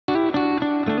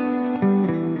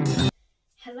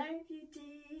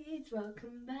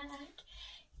welcome back.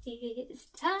 It's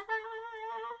time.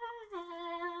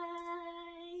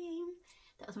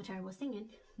 That was my terrible singing,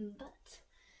 but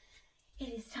it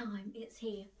is time. It's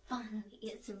here. Finally,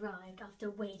 it's arrived after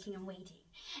waiting and waiting.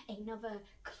 Another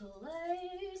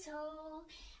clothes haul,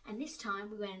 and this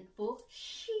time we went for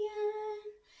Shein.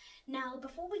 Now,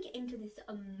 before we get into this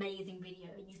amazing video,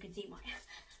 and you can see my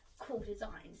cool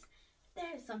designs,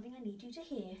 there is something I need you to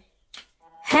hear.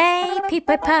 Hey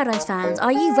People Paradise fans,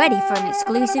 are you ready for an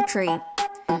exclusive treat?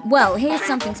 Well, here's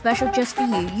something special just for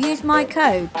you. Use my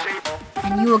code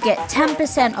and you will get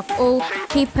 10% off all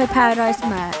People Paradise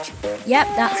merch. Yep,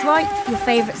 that's right, your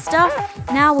favourite stuff,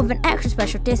 now with an extra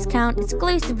special discount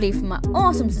exclusively for my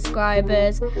awesome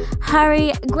subscribers.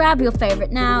 Hurry, grab your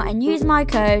favourite now and use my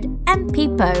code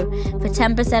MPIPO for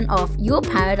 10% off. Your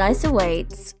paradise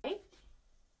awaits.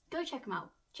 Go check them out,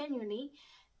 genuinely.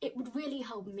 It would really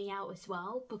help me out as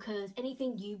well, because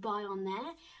anything you buy on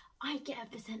there, I get a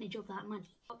percentage of that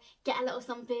money. Get a little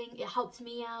something, it helps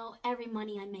me out. Every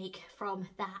money I make from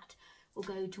that will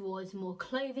go towards more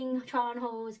clothing try-on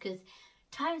hauls, because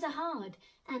times are hard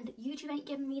and YouTube ain't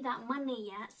giving me that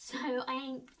money yet, so I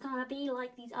ain't gonna be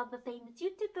like these other famous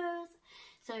YouTubers.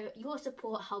 So your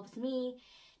support helps me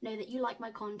know that you like my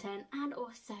content, and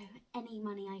also any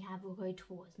money I have will go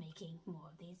towards making more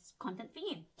of this content for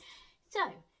you. So,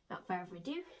 without further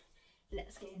ado,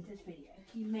 let's get into this video.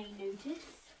 You may notice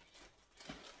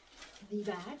the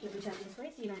bag. Let me turn this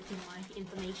way so you don't see my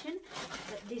information.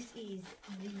 But this is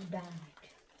the bag.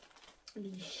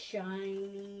 The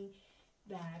shiny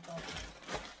bag.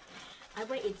 I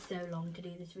waited so long to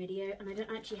do this video, and I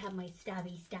don't actually have my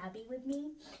stabby with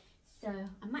me. So,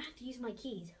 I might have to use my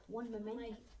keys. One of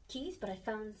my keys, but I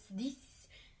found this.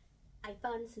 I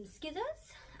found some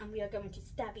scissors, and we are going to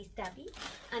stabby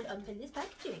and open this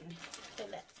packaging. So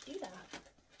let's do that.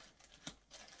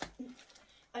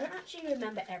 I don't actually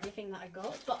remember everything that I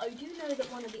got, but I do know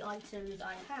that one of the items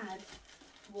I had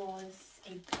was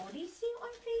a bodysuit,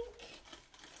 I think.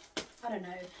 I don't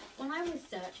know. When I was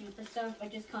searching for stuff, I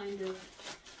just kind of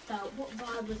felt what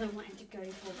vibe was I wanting to go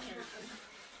for.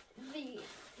 The money.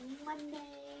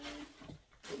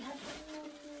 We have the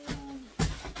money.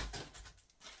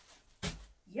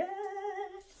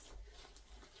 Yes!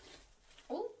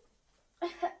 Oh,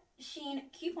 Shein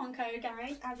coupon code,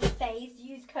 guys. As it says,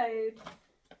 use code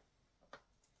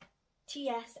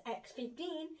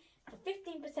TSX15 for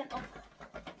 15% off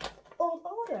all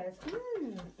orders.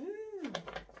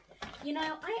 You know,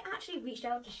 I actually reached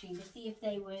out to Shein to see if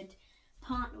they would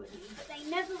partner with me, but they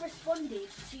never responded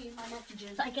to my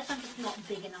messages. I guess I'm just not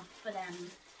big enough for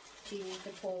them to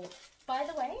support. By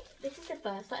the way, this is the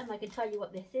first time I can tell you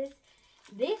what this is.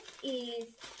 This is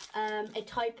a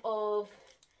type of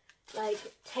like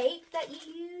tape that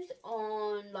you use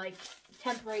on like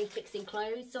temporary fixing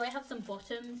clothes. So I have some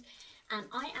bottoms, and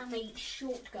I am a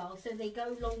short girl, so they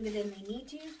go longer than they need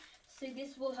to. So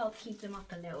this will help keep them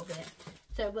up a little bit.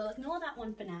 So we'll ignore that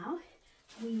one for now.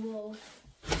 We will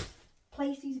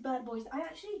place these bad boys. I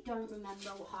actually don't remember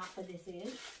what half of this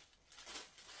is.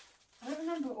 I don't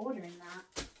remember ordering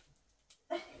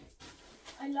that.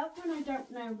 I love when I don't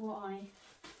know what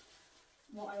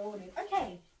I ordered.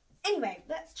 Okay, anyway,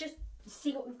 let's just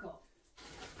see what we've got,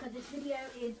 because this video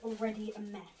is already a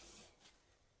mess.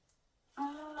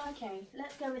 Okay,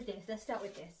 let's go with this. Let's start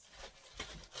with this.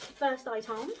 First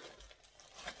item,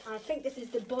 I think this is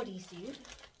the bodysuit.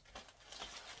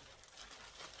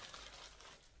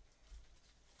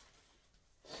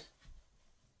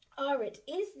 Oh, it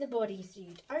is the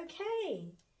bodysuit.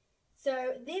 Okay.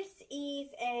 So this is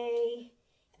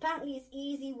apparently it's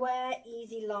easy wear,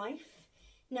 easy life.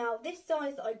 Now this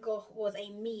size that I got was a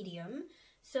medium.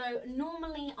 So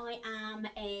normally I am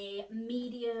a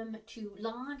medium to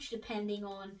large depending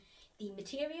on the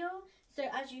material. So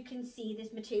as you can see,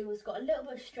 this material's got a little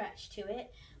bit of stretch to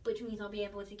it, which means I'll be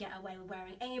able to get away with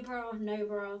wearing a bra, no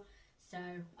bra. So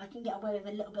I can get away with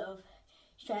a little bit of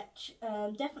stretch.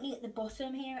 Definitely at the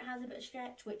bottom here it has a bit of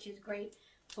stretch, which is great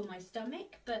for my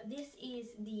stomach. But this is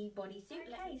the bodysuit.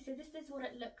 Okay, so this is what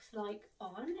it looks like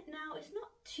on. Now it's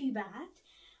not too bad.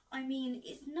 I mean,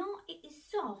 it is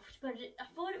soft, but I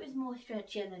thought it was more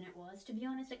stretchier than it was. To be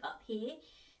honest, like up here,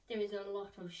 there is a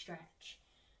lot of stretch.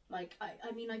 Like,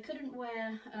 I mean, I couldn't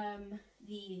wear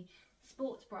the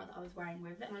sports bra that I was wearing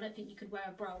with it, and I don't think you could wear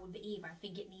a bra with it either. I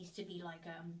think it needs to be like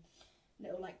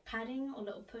little like padding or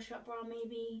little push-up bra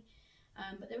maybe.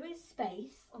 But there is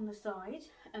space on the side.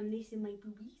 These are my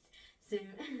boobies, so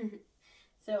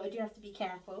so I do have to be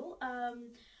careful.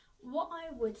 What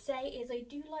I would say is I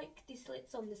do like the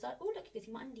slits on the side. Oh, look, you can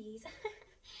see my undies.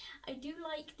 I do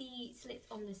like the slits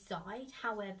on the side.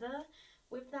 However,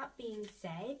 with that being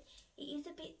said, it is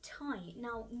a bit tight.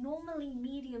 Now, normally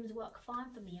mediums work fine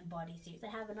for me in bodysuits.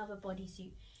 I have another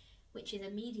bodysuit which is a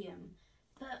medium,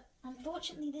 but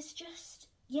unfortunately this just,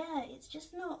 yeah, it's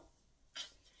just not,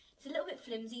 it's a little bit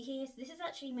flimsy here. So this is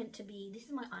actually meant to be, this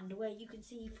is my underwear, you can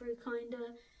see through kind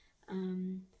of,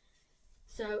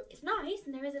 so it's nice,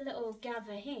 and there is a little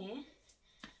gather here,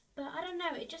 but I don't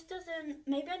know, it just doesn't,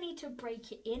 maybe I need to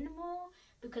break it in more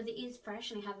because it is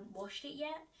fresh and I haven't washed it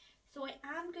yet. So I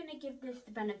am going to give this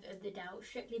the benefit of the doubt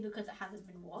strictly because it hasn't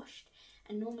been washed,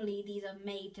 and normally these are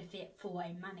made to fit for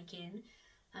a mannequin,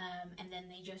 and then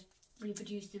they just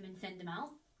reproduce them and send them out.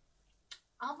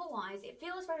 Otherwise, it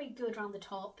feels very good around the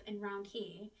top and around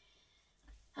here.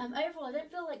 Overall, I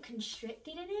don't feel like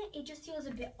constricted in it. It just feels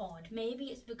a bit odd. Maybe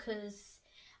it's because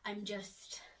I'm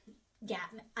just, yeah,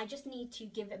 I just need to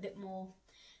give it a bit more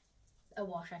a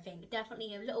wash, I think.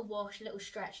 Definitely a little wash, a little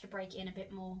stretch to break it in a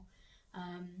bit more.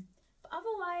 But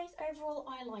otherwise, overall,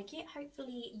 I like it.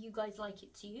 Hopefully, you guys like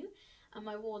it too.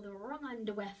 I wore the wrong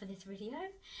underwear for this video.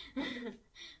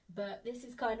 But this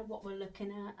is kind of what we're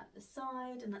looking at the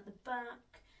side and at the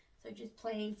back. So just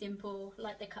plain simple,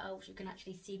 like the cutouts, you can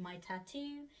actually see my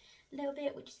tattoo a little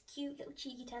bit, which is cute, little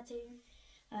cheeky tattoo.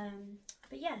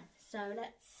 But yeah, so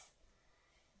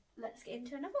let's get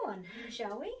into another one,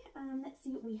 shall we? Let's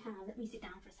see what we have. Let me sit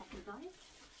down for a second, guys.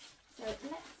 So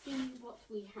let's see what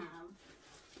we have.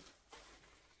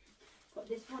 Got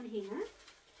this one here,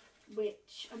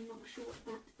 which I'm not sure what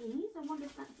that is. I wonder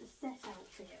if that's a set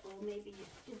outfit or maybe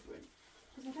it's different,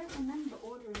 because I don't remember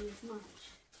ordering this much.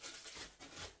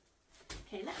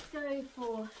 Okay, let's go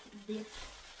for this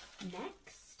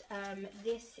next.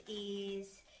 This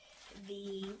is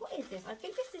the, what is this? I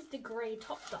think this is the grey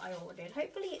top that I ordered.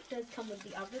 Hopefully it does come with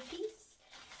the other piece.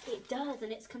 It does,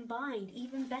 and it's combined,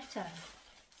 even better.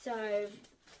 So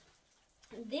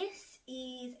this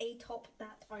is a top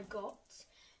that I got.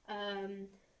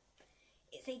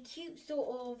 It's a cute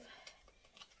sort of,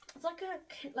 it's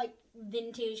like a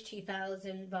vintage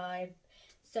 2000 vibe.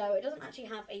 So it doesn't actually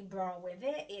have a bra with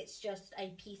it. It's just a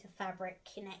piece of fabric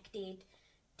connected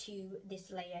to this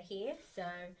layer here. So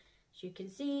as you can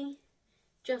see,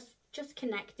 just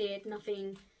connected,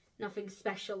 nothing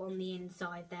special on the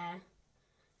inside there.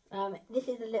 This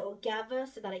is a little gather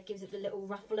so that it gives it the little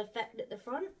ruffle effect at the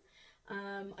front.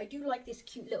 I do like this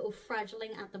cute little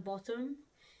fragiling at the bottom.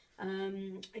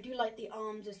 I do like the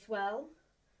arms as well.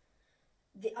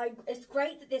 It's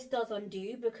great that this does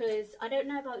undo, because I don't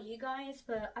know about you guys,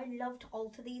 but I love to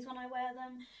alter these when I wear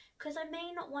them, because I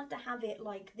may not want to have it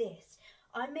like this.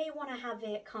 I may want to have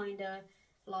it kind of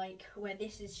like where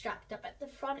this is strapped up at the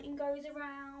front and goes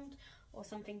around, or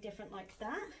something different like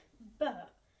that.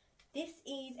 But this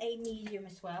is a medium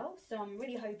as well, so I'm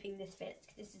really hoping this fits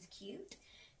because this is cute.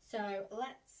 So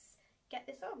let's get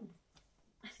this on.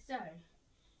 So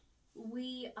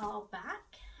we are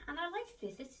back, and I like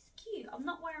this. This is cute. I'm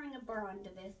not wearing a bra under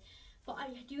this, but I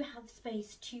do have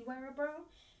space to wear a bra.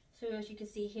 So as you can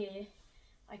see here,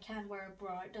 I can wear a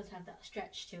bra. It does have that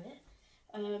stretch to it.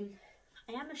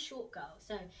 I am a short girl,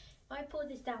 so if I pull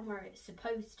this down where it's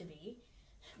supposed to be,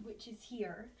 which is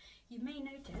here, you may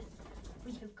notice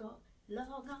we have got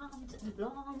long arms,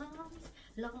 long arms,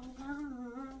 long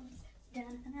arms. Da, na,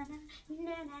 na, na,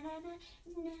 na, na,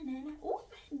 na, na, na. Oh,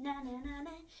 na, na, na,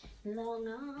 na. Long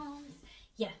arms.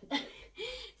 Yeah.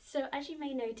 So as you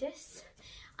may notice,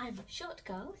 I'm a short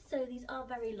girl, so these are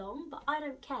very long, but I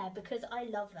don't care because I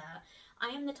love that.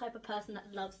 I am the type of person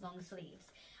that loves long sleeves.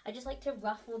 I just like to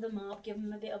ruffle them up, give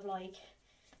them a bit of like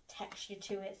texture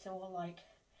to it, so like,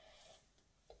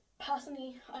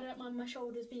 personally, I don't mind my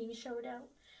shoulders being showed out.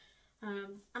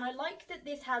 And I like that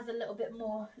this has a little bit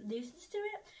more looseness to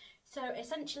it. So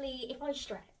essentially, if I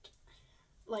stretch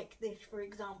like this, for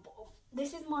example,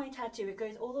 this is my tattoo. It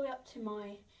goes all the way up to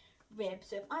my rib.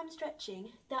 So if I'm stretching,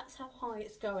 that's how high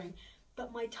it's going.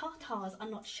 But my tartars are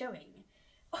not showing.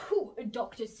 Oh,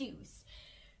 Dr. Seuss.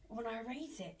 When I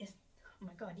raise it, it's, oh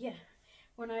my God, yeah.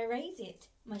 When I raise it,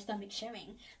 my stomach's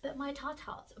showing, but my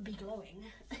tartars will be glowing.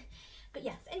 But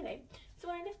yes, anyway, so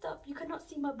when I lift up, you cannot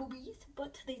see my boobies,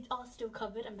 but they are still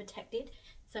covered and protected.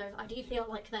 So I do feel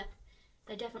like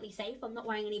they're definitely safe. I'm not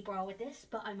wearing any bra with this,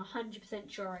 but I'm 100%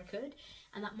 sure I could,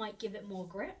 and that might give it more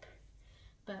grip.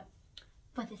 But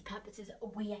for this purposes,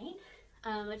 we ain't.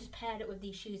 I just paired it with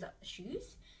these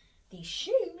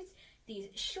these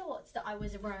shorts that I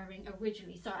was wearing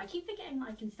originally. Sorry, I keep forgetting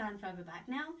I can stand further back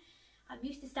now. I'm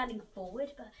used to standing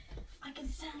forward, but I can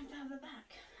stand further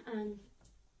back.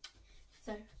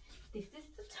 So this is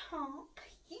the top.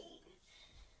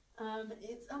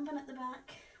 It's undone at the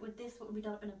back. With this, what will be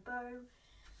done up in a bow.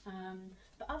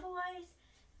 But otherwise,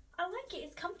 I like like it.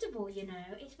 It's comfortable, you know.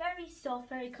 It's very soft,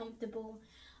 very comfortable.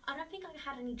 I don't think I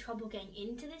had any trouble getting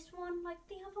into this one like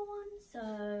the other one.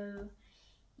 So,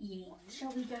 yeah. What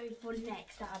shall we go for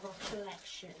next out of our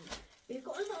collection? We've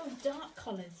got a lot of dark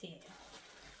colours here.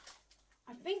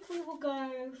 I think we will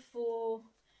go for...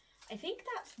 I think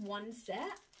that's one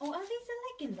set. Oh, are these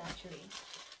the leggings actually?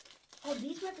 Oh,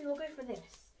 these maybe we'll go for this.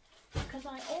 Because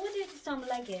I ordered some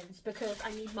leggings because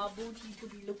I need my booty to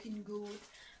be looking good.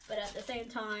 But at the same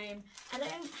time, I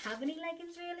don't have any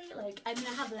leggings really. Like, I mean,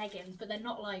 I have leggings, but they're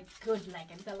not like good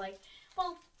leggings. They're like,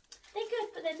 well, they're good,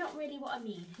 but they're not really what I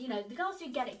mean. You know, the girls who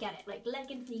get it, get it. Like,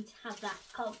 leggings need to have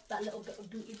that little bit of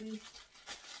booty boost.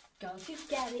 Girls who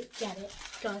get it, get it.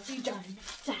 Girls who don't.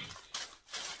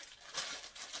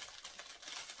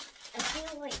 I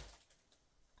feel like,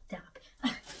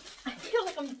 I feel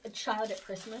like I'm a child at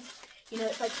Christmas. You know,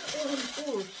 it's like,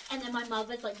 ooh, and then my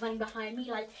mother's like running behind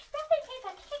me like, wrapping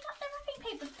paper, pick up the wrapping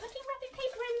paper, putting wrapping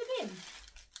paper in the bin.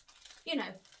 You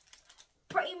know,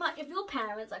 pretty much if your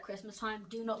parents at Christmas time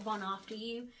do not run after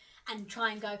you and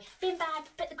try and go, bin bag,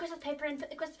 put the Christmas paper in, put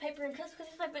the Christmas paper in, Christmas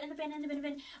paper in the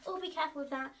bin, oh, be careful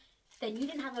with that, then you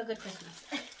didn't have a good Christmas.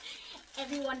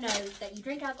 Everyone knows that you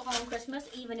drink alcohol on Christmas,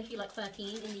 even if you're like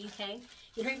 13 in the UK.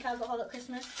 You drink alcohol at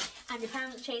Christmas, and your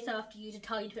parents chase after you to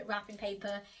tell you to put wrapping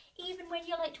paper. Even when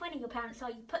you're like 20, your parents tell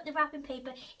you put the wrapping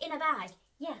paper in a bag.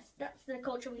 Yes, that's the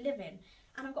culture we live in.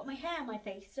 And I've got my hair on my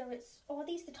face, so it's... Oh, are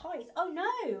these the tights? Oh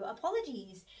no,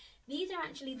 apologies. These are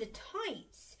actually the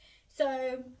tights.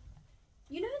 So,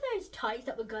 you know those tights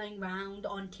that were going round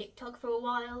on TikTok for a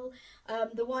while?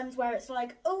 The ones where it's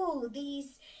like, oh,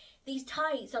 these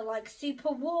tights are like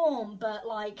super warm, but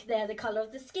like they're the colour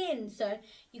of the skin, so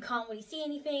you can't really see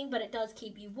anything, but it does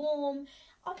keep you warm.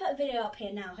 I'll put a video up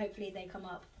here now, hopefully they come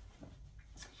up.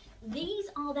 These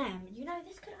are them. You know,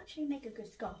 this could actually make a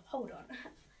good scarf. Hold on.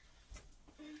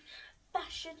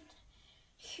 Fashion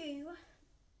hue.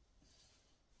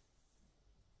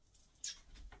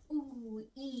 Ooh,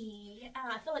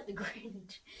 I feel like the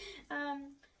Grinch.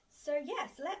 So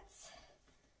yes, let's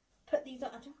put these on.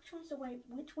 I don't know which one's the way.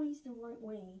 Which way's the right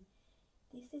way?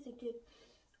 This is a good.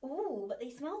 Oh, but they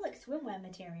smell like swimwear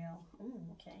material. Oh,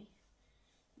 okay.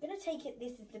 I'm gonna take it.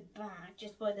 This is the back,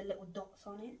 just by the little dots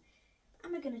on it.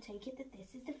 And we're gonna take it that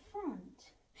this is the front.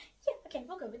 Yeah, okay,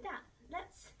 we'll go with that.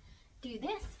 Let's do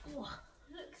this. Oh,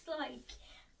 looks like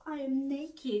I am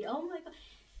naked. Oh my god,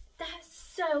 that's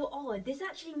so odd. This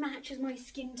actually matches my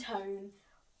skin tone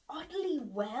oddly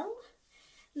well.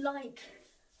 Like,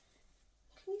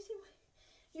 can you see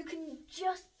my... You can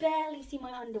just barely see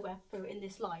my underwear through in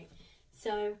this light.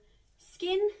 So,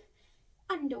 skin,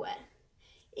 underwear.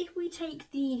 If we take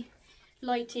the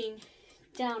lighting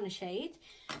down a shade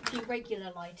to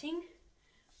regular lighting,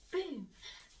 boom,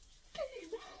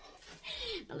 boom.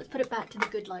 Now let's put it back to the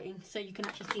good lighting so you can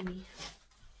actually see me.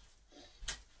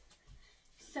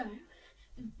 So,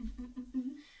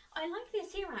 I like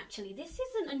this here actually. This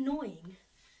isn't annoying.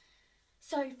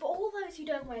 So for all those who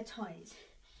don't wear ties,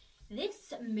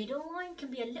 this middle line can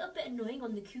be a little bit annoying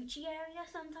on the coochie area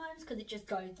sometimes because it just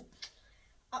goes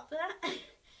up there.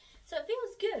 So it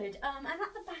feels good. And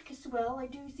at the back as well, I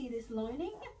do see this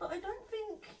lining, but I don't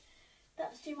think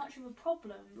that's too much of a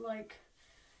problem. Like,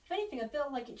 if anything, I feel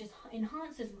like it just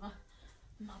enhances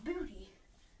my booty.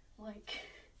 Like,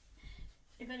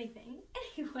 if anything.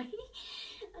 Anyway,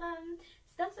 so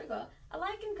that's what I got. I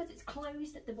like them because it's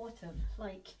closed at the bottom.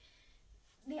 Like,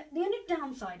 the only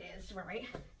downside is, right,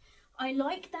 I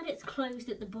like that it's closed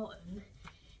at the bottom.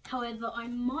 However, I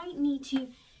might need to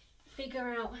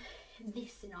figure out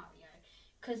this scenario,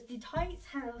 because the tights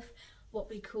have what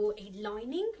we call a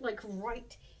lining, like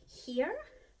right here,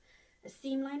 a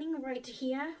seam lining right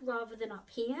here rather than up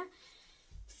here,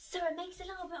 so it makes it a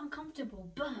little bit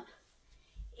uncomfortable. But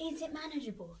is it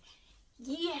manageable?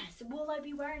 Yes. Will I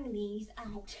be wearing these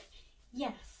out?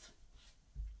 Yes.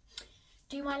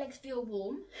 Do my legs feel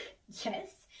warm? Yes,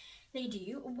 they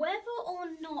do. Whether or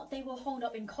not they will hold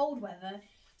up in cold weather,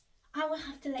 I will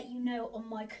have to let you know on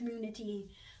my community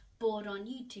board on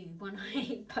YouTube when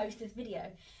I post this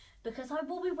video, because I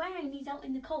will be wearing these out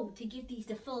in the cold to give these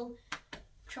the full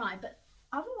try. But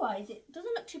otherwise it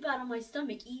doesn't look too bad on my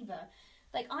stomach either.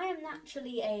 Like, I am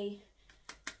naturally a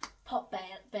pot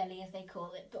belly, as they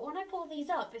call it, but when I pull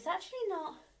these up, it's actually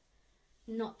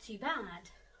not too bad.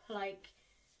 Like,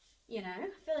 you know, I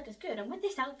feel like it's good. And with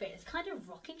this outfit, it's kind of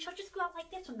rocking. Should I just go out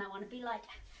like this on that one and be like,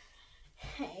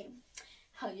 hey,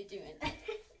 how you doing?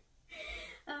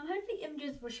 Hopefully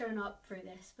images were shown up through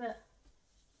this, but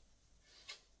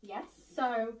yes.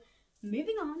 So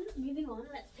moving on,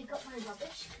 let's pick up my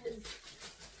rubbish because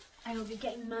I will be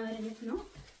getting murdered if not.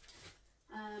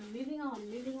 Moving on.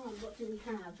 What do we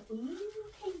have? Ooh,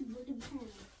 okay, what do we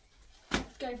have?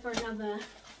 Let's go for another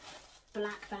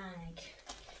black bag.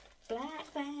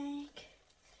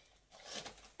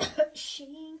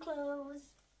 Shein clothes.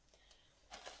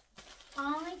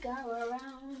 I go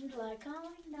around like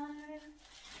I know,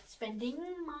 spending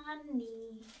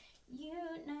money, you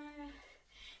know.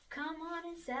 Come on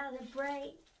and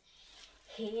celebrate.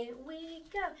 Here we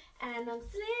go. And I'm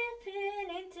slipping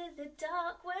into the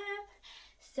dark web,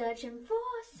 searching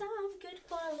for some good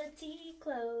quality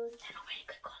clothes. They're not really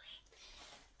good quality.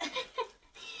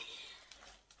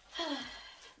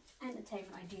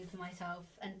 Entertainment I do for myself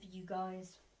and for you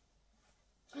guys.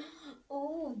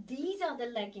 Oh, these are the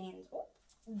leggings. Oh,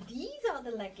 these are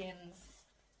the leggings.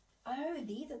 Oh,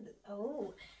 these are the...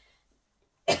 Oh.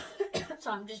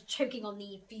 So I'm just choking on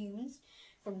the fumes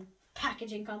from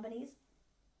packaging companies.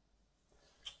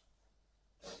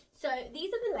 So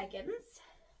these are the leggings.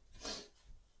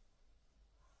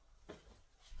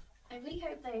 I really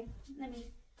hope they...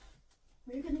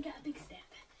 We're going to get a big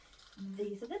step.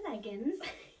 These are the leggings.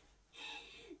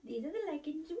 These are the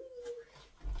leggings.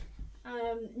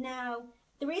 Now,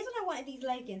 the reason I wanted these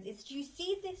leggings is, do you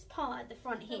see this part at the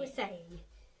front here? I was saying,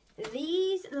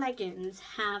 these leggings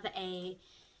have a,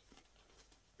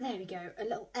 there we go, a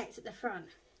little X at the front.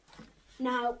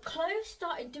 Now, clothes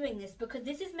started doing this because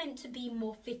this is meant to be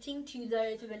more fitting to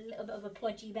those with a little bit of a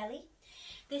podgy belly.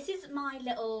 This is my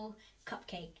little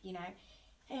cupcake, you know.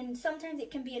 And sometimes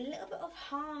it can be a little bit of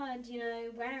hard, you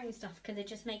know, wearing stuff because it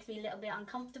just makes me a little bit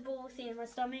uncomfortable seeing my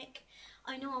stomach.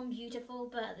 I know I'm beautiful,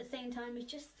 but at the same time,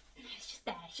 it's just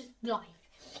there. It's just life.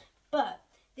 But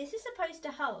this is supposed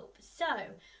to help. So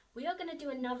we are going to do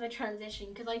another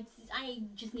transition because I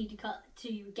just need to cut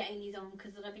to getting these on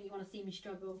because I don't think you want to see me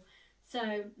struggle.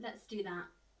 So let's do that.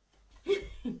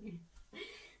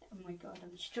 Oh my God,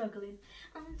 I'm struggling.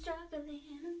 I'm struggling.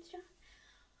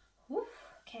 Woo.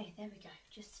 Okay, there we go.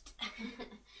 Just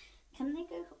can they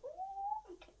go?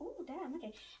 Ooh, okay. Oh, damn.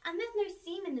 Okay, and there's no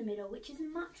seam in the middle, which is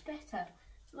much better.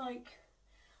 Like,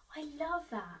 I love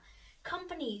that.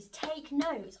 Companies, take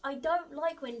notes. I don't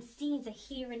like when seams are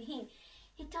here and here.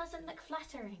 It doesn't look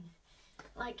flattering.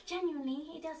 Like,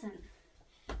 genuinely, it doesn't.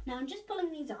 Now I'm just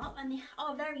pulling these up, and they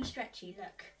are very stretchy.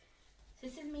 Look, so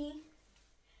this is me.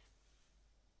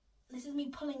 This is me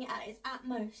pulling it at its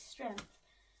utmost strength.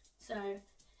 So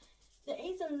there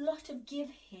is a lot of give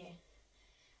here.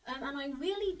 And I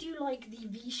really do like the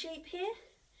V shape here.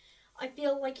 I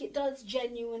feel like it does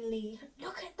genuinely...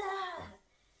 Look at that!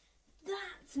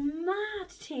 That's mad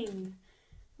ting!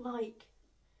 Like...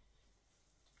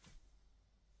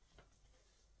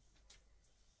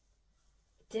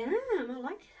 Damn, I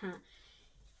like that.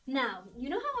 Now, you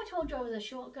know how I told you I was a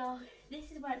short girl? This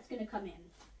is where it's going to come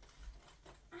in.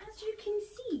 As you can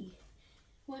see,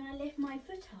 when I lift my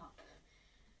foot up,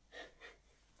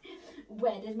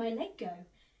 where does my leg go?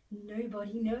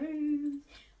 Nobody knows.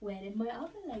 Where did my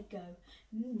other leg go?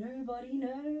 Nobody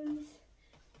knows.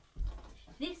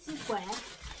 This is where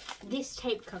this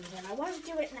tape comes in. I won't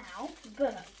do it now,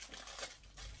 but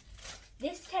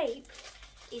this tape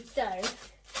is so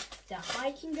that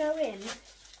I can go in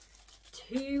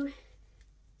to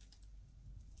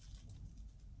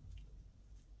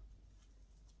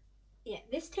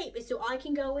this tape is so I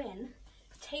can go in,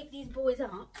 tape these boys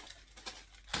up,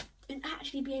 and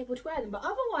actually be able to wear them. But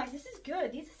otherwise, this is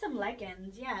good. These are some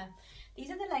leggings, yeah. These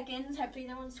are the leggings. Hopefully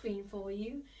they're on screen for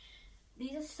you.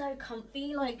 These are so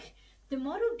comfy. Like, the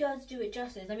model does do it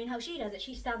justice. I mean, how she does it,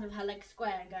 she stands with her legs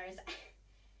square and goes,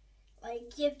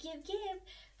 like, give, give, give.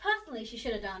 Personally, she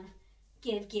should have done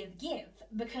give, give, give,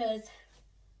 because,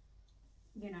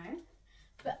 you know.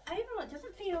 But overall, it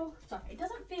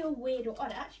doesn't feel weird or odd.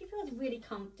 It actually feels really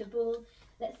comfortable.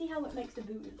 Let's see how it makes the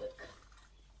booty look.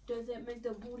 Does it make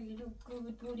the booty look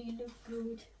good? Booty look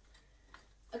good?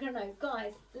 I don't know,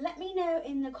 guys. Let me know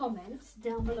in the comments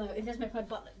down below if this makes my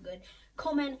butt look good.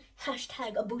 Comment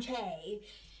 #booty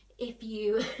if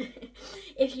you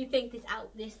if you think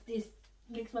this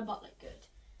makes my butt look good.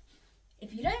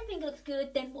 If you don't think it looks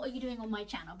good, then what are you doing on my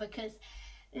channel? Because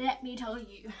let me tell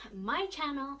you, my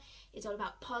channel is all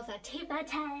about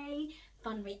positivity,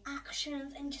 fun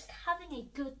reactions, and just having a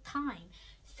good time.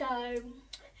 So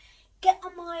get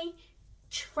on my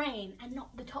train and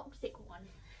not the toxic one.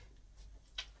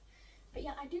 But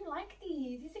yeah, I do like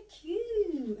these. These are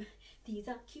cute. These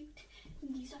are cute.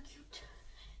 These are cute.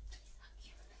 These are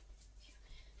cute.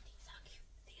 These are cute.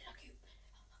 These are cute.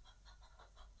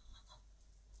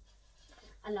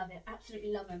 I love it.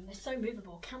 Absolutely love them. They're so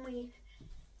movable. Can we...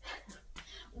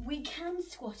 We can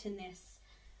squat in this.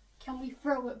 Can we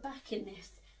throw it back in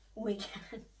this? We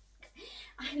can.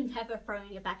 I'm never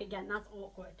throwing it back again, that's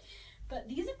awkward. But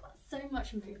these have got so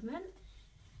much movement,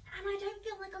 and I don't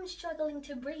feel like I'm struggling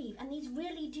to breathe, and these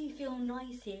really do feel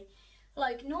nice here.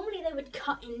 Like, normally they would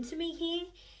cut into me here,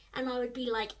 and I would be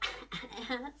like, it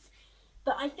hurts.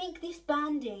 But I think this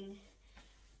banding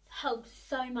helps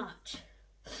so much.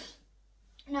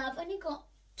 Now, I've only got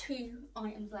 2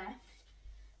 items left.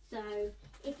 So,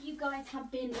 if you guys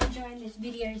have been enjoying this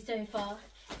video so far,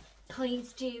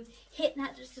 please do hit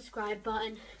that subscribe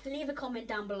button, leave a comment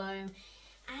down below,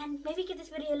 and maybe give this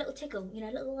video a little tickle, you know,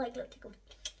 a little tickle.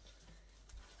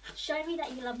 Show me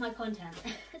that you love my content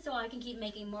so I can keep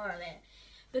making more of it.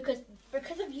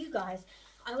 Because of you guys,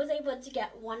 I was able to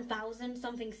get 1,000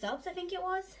 something subs, I think it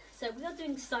was. So we are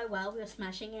doing so well, we are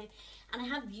smashing it. And I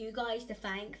have you guys to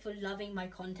thank for loving my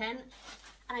content.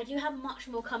 And I do have much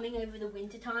more coming over the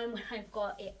winter time when I've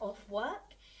got it off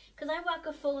work. Because I work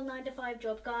a full 9-to-5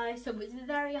 job, guys, so it's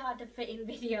very hard to fit in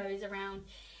videos around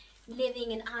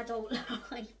living an adult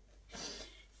life.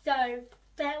 So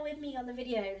bear with me on the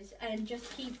videos and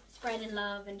just keep spreading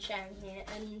love and sharing it.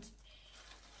 And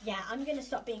yeah, I'm going to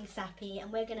stop being sappy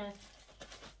and we're going to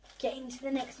get into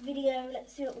the next video.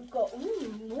 Let's see what we've got.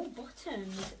 Ooh, more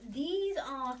buttons. These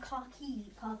are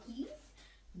khakis?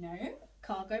 No,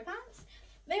 cargo pants.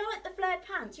 They are like the flared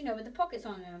pants, you know, with the pockets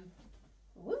on them.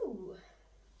 Ooh.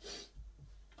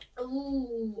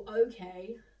 Ooh,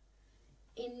 okay.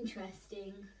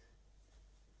 Interesting.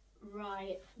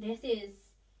 Right, this is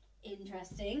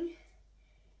interesting.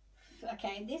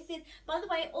 Okay, this is, by the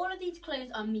way, all of these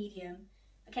clothes are medium.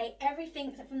 Okay, everything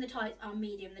except from the tights are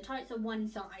medium. The tights are one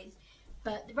size,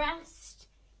 but the rest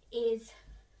is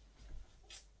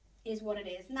what it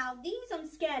is. Now, these I'm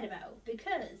scared about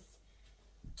because,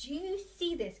 do you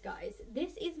see this, guys?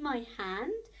 This is my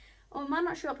hand. Oh, it might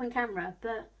not show up on camera,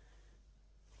 but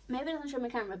maybe it doesn't show up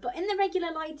on camera. But in the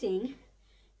regular lighting,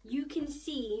 you can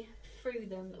see through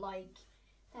them, like,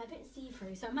 they're a bit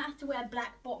see-through. So I might have to wear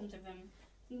black bottoms of them.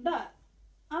 But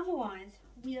otherwise,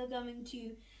 we are going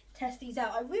to test these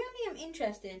out. I really am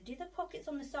interested. Do the pockets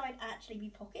on the side actually be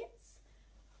pockets?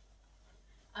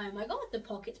 Oh my god, the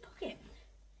pocket's pocket.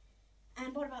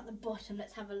 And what about the bottom?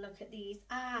 Let's have a look at these.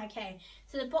 Ah, okay.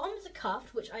 So the bottoms are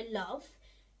cuffed, which I love.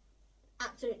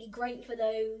 Absolutely great for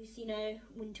those, you know,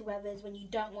 winter weathers when you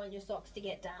don't want your socks to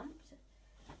get damp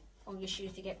or your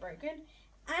shoes to get broken.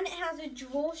 And it has a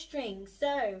drawstring.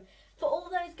 So for all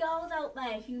those girls out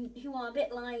there who are a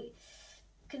bit like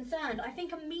concerned, I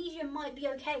think a medium might be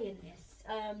okay in this.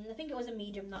 I think it was a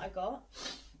medium that I got.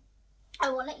 I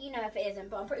will let you know if it isn't,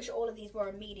 but I'm pretty sure all of these were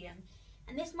a medium.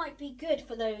 And this might be good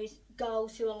for those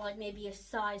girls who are like maybe a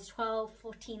size 12,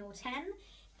 14 or 10.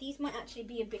 These might actually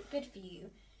be a bit good for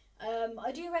you.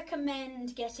 I do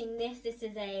recommend getting this. This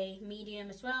is a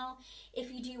medium as well.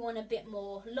 If you do want a bit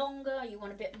more longer, you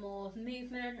want a bit more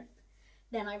movement,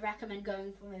 then I recommend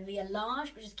going for maybe a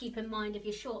large. But just keep in mind, if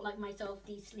you're short like myself,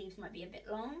 these sleeves might be a bit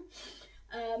long.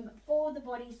 For the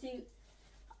bodysuit,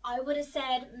 I would have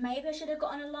said maybe I should have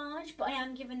gotten a large, but I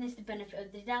am giving this the benefit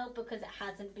of the doubt because it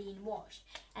hasn't been washed.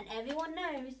 And everyone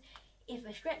knows if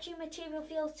a stretchy material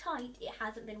feels tight, it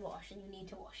hasn't been washed and you need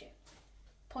to wash it.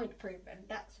 Point proven.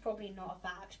 That's probably not a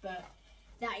fact, but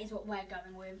that is what we're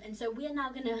going with. And so we are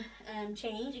now going to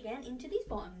change again into these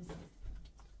bottoms.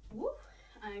 Woo.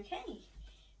 Okay.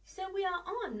 So we are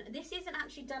on. This isn't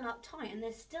actually done up tight and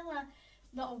there's still a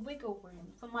lot of wiggle room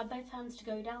for my both hands to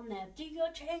go down there. Do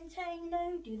your chains hang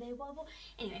low? Do they wobble?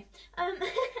 Anyway,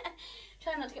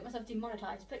 trying not to get myself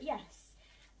demonetized, but yes,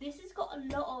 this has got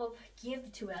a lot of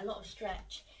give to it, a lot of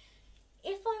stretch.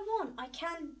 If I want, I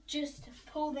can just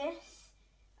pull this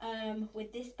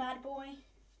with this bad boy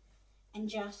and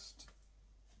just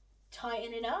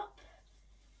tighten it up,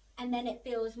 and then it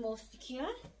feels more secure.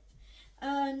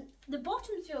 The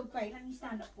bottoms feel great. Let me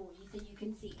stand up for you so you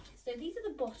can see. So these are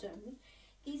the bottoms.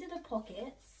 These are the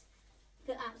pockets.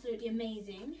 They're absolutely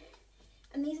amazing.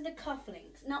 And these are the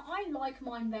cufflinks. Now, I like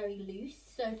mine very loose.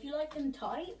 So if you like them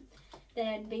tight,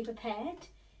 then be prepared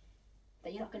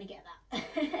that you're not going to get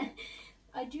that.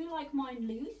 I do like mine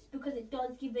loose because it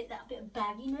does give it that bit of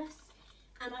bagginess.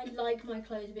 And I like my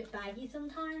clothes a bit baggy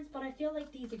sometimes, but I feel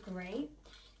like these are great.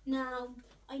 Now,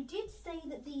 I did say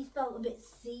that these felt a bit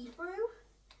see-through.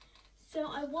 So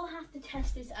I will have to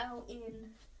test this out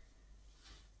in...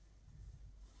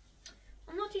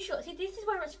 I'm not too sure. See, this is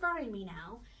where it's throwing me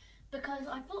now, because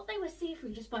I thought they were see-through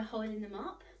just by holding them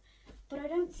up, but I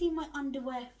don't see my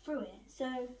underwear through it.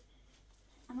 So,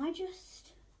 am I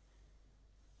just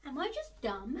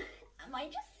dumb? Am I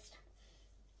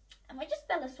just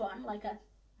Bella Swan? Like a...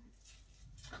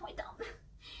 Am I dumb?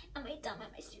 Am I dumb?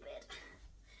 Am I stupid?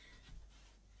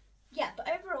 yeah, but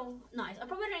overall, nice. I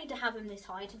probably don't need to have them this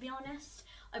high, to be honest.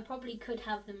 I probably could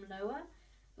have them lower,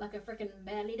 like a freaking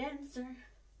belly dancer.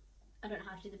 I don't know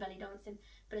how to do the belly dancing,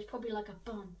 but it's probably like a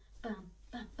bum, bum,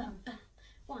 bum, bum, bum.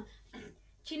 One.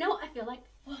 Do you know what I feel like?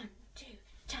 1, 2,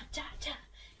 ta, ta, ta.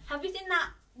 Have you seen that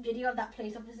video of that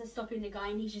police officer stopping the guy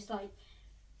and he's just like,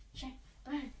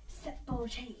 set ball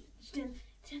change, dun,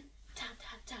 dun, ta,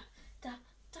 ta, ta, ta,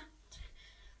 ta, ta.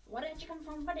 Where did you come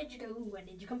from? Where did you go? Where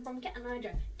did you come from? Get an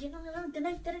idea.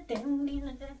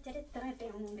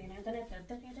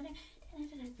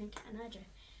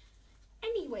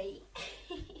 Anyway,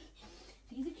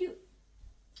 these are cute.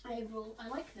 Overall, I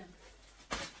like them.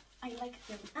 I like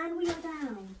them. And we are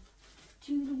down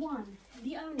to the one,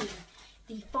 the only,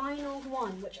 the final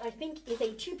one, which I think is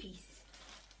a two-piece.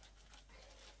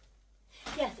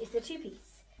 Yes, it's a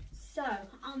two-piece. So,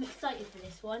 I'm excited for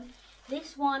this one.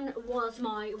 This one was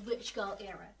my rich girl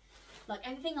era. Like,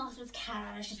 everything else was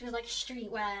cash. This was like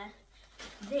streetwear.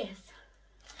 This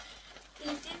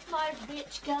is my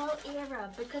rich girl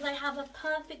era because I have a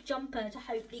perfect jumper to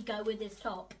hopefully go with this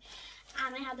top.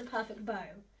 And I have the perfect bow.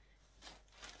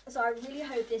 So I really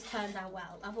hope this turns out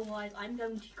well. Otherwise, I'm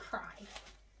going to cry.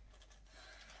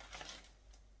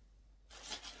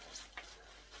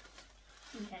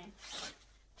 Okay.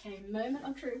 Okay, moment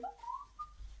of truth.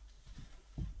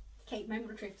 Okay,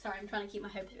 moment of truth. Sorry, I'm trying to keep my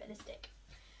hopes realistic.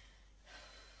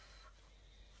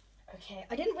 Okay,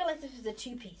 I didn't realise this was a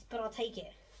two-piece, but I'll take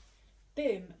it.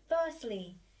 Boom.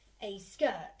 Firstly, a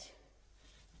skirt.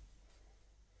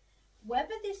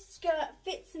 Whether this skirt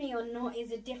fits me or not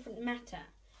is a different matter.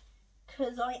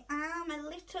 Because I am a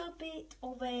little bit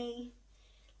of an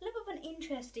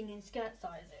interesting in skirt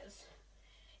sizes.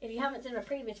 If you haven't seen my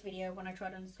previous video when I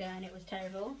tried on the skirt and it was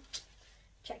terrible,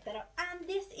 check that out. And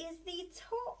this is the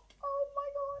top. Oh my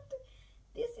god.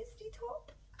 This is the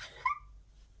top.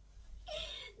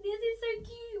 This is so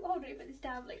cute. Hold on, let me put this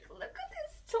down. Like, look at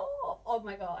this top. Oh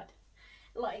my god.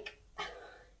 Like,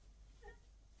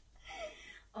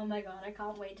 oh my god, I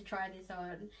can't wait to try this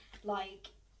on. Like,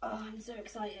 oh, I'm so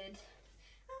excited.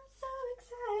 I'm so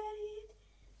excited.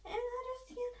 And I just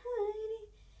can't hide it.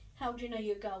 How do you know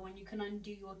you're a girl when you can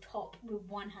undo your top with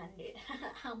one-handed?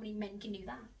 How many men can do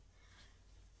that?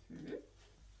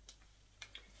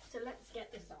 So let's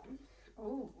get this on.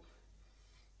 Oh,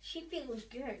 she feels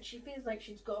good. She feels like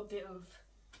she's got a bit of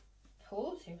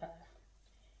pull to her.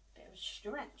 Bit of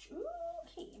stretch. Ooh,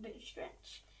 okay, a bit of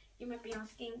stretch. You might be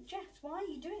asking, Jess, why are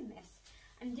you doing this?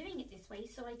 I'm doing it this way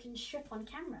so I can strip on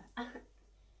camera.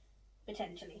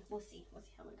 Potentially. We'll see. We'll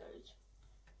see how it goes.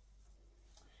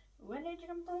 Where did you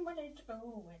come from? Where did you go?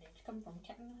 Where did you come from?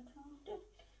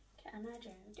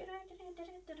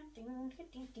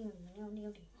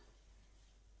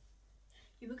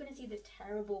 You were going to see the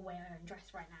terrible way I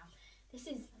dress right now. This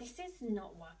is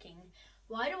not working.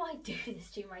 Why do I do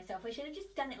this to myself? I should have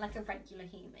just done it like a regular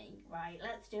human. Right,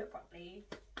 let's do it properly.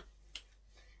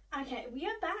 Okay, we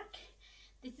are back.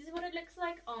 This is what it looks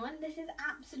like on. This is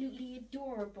absolutely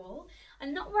adorable.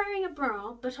 I'm not wearing a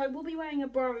bra, but I will be wearing a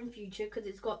bra in future because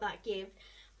it's got that give.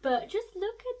 But just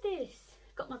look at this.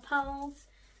 Got my pearls.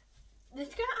 The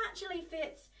skirt actually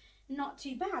fits not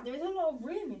too bad. There is a lot of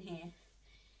room in here.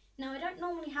 Now, I don't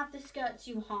normally have the skirt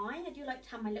too high. I do like to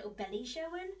have my little belly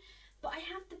showing. But I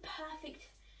have the perfect...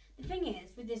 The thing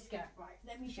is, with this skirt, right,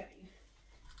 let me show you.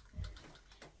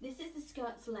 This is the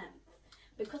skirt's length.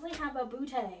 Because I have a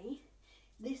bootay,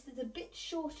 this is a bit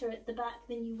shorter at the back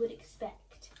than you would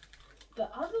expect.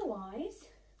 But otherwise,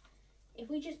 if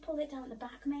we just pull it down at the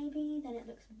back maybe, then it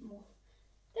looks more...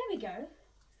 There we go.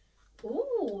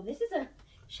 Ooh, this is a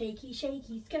shaky,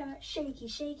 shaky skirt. Shaky,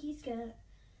 shaky skirt.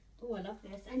 Oh, I love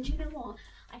this. And you know what?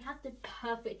 I have the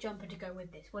perfect jumper to go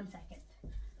with this. 1 second.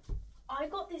 I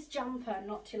got this jumper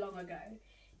not too long ago,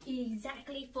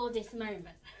 exactly for this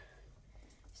moment,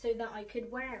 so that I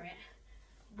could wear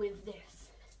it with this.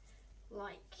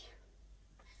 Like,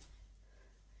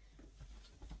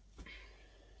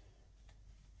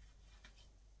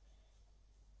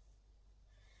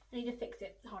 I need to fix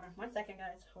it. Hold on, 1 second,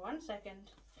 guys. 1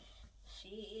 second.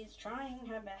 She is trying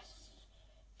her best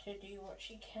to do what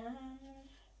she can.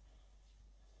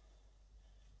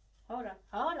 Hold on,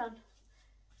 hold on.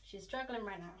 She's struggling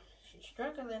right now. She's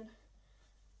struggling.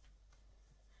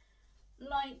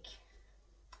 Like,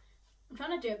 I'm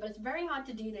trying to do it, but it's very hard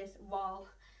to do this while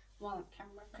on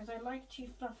camera because I like to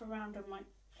fluff around on my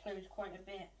clothes quite a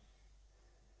bit.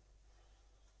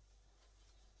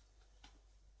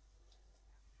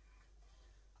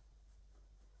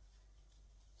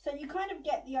 So you kind of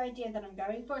get the idea that I'm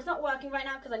going for. It's not working right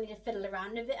now because I need to fiddle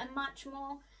around with it and much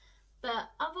more.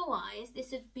 But otherwise,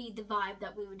 this would be the vibe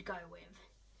that we would go with.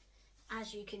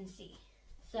 as you can see.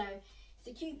 So it's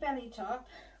a cute belly top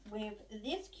with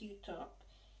this cute top,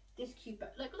 this cute bow.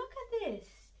 Look at this.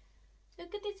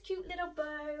 Look at this cute little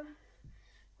bow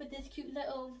with this cute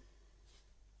little,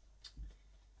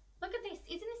 look at this.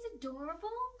 Isn't this adorable?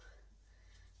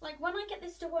 Like, when I get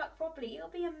this to work properly, it'll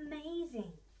be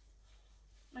amazing.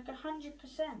 Like 100%.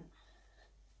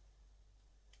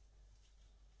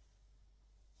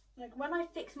 Like, when I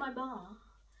fix my bar,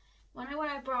 when I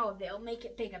wear a bra with it, it'll make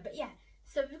it bigger. But yeah,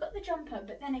 so we've got the jumper,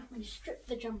 but then if we strip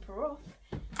the jumper off,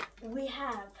 we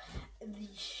have the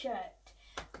shirt,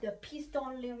 the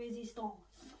piston de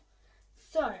resistance.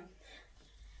 So,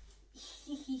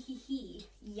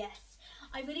 yes,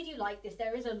 I really do like this.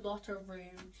 There is a lot of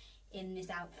room in this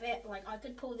outfit. Like, I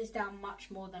could pull this down much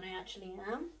more than I actually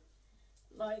am.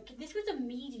 Like, this was a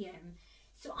medium,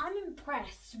 so I'm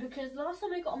impressed, because last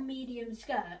time I got a medium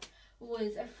skirt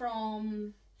was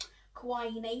from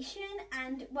Kawaii Nation,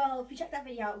 and well, if you check that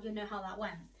video out, you'll know how that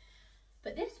went.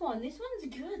 But this one's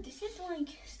good. This is like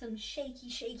some shaky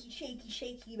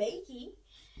bakey.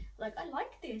 Like, I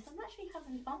like this. I'm actually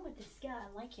having fun with this skirt. I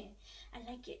like it. I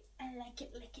like it.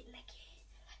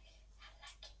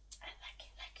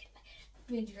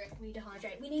 We need to drink. We need to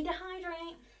hydrate. We need to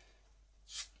hydrate.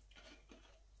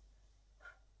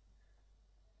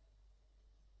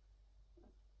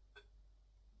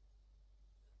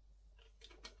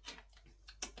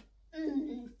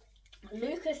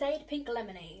 Lucasade pink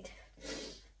lemonade.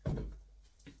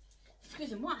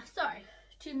 Excusez-moi. Sorry.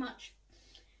 Too much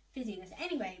fizziness.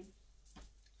 Anyway,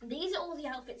 these are all the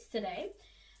outfits today.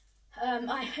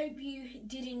 I hope you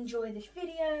did enjoy this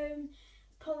video.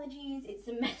 Apologies, it's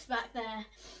a mess back there.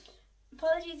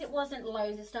 Apologies, it wasn't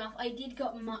loads of stuff. I did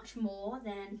got much more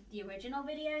than the original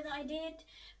video that I did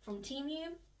from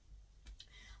Temu.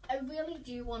 I really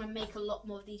do want to make a lot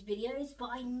more of these videos, but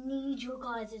I need your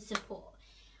guys' support.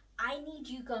 I need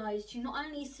you guys to not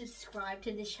only subscribe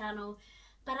to this channel,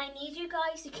 but I need you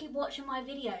guys to keep watching my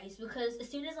videos, because as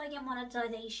soon as I get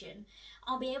monetization,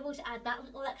 I'll be able to add that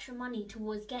little extra money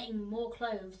towards getting more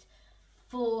clothes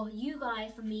for you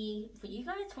guys, for me, for you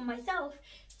guys, for myself,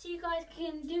 so you guys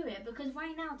can do it, because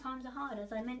right now times are hard,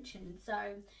 as I mentioned.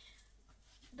 So,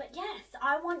 but yes,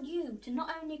 I want you to not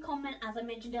only comment, as I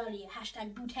mentioned earlier,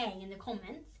 #bouteille in the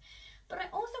comments, but I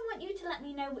also want you to let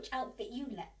me know which outfit you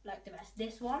like the best.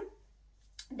 This one,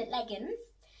 the leggings,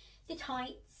 the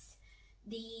tights,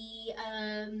 the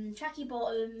tracky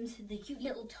bottoms, the cute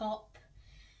little top.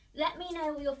 Let me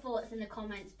know your thoughts in the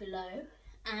comments below,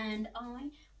 and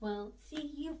I will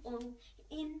see you all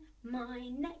in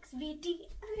my next video.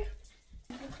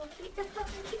 It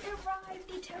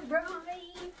arrived.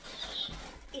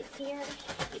 It's here,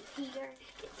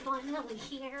 it's finally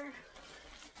here.